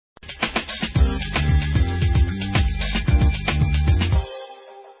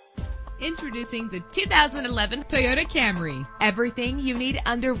Introducing the 2011 Toyota Camry. Everything you need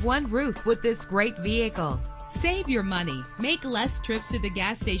under one roof with this great vehicle. Save your money. Make less trips to the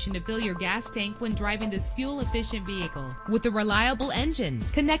gas station to fill your gas tank when driving this fuel-efficient vehicle. With a reliable engine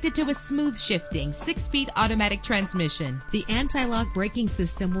connected to a smooth shifting 6-speed automatic transmission, the anti-lock braking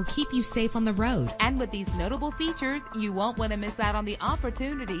system will keep you safe on the road. And with these notable features, you won't want to miss out on the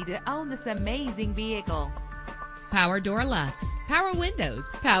opportunity to own this amazing vehicle. Power door locks, power windows,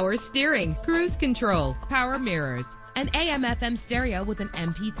 power steering, cruise control, power mirrors, an AM/FM stereo with an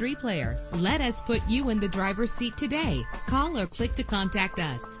MP3 player. Let us put you in the driver's seat today. Call or click to contact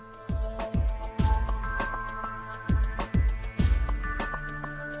us.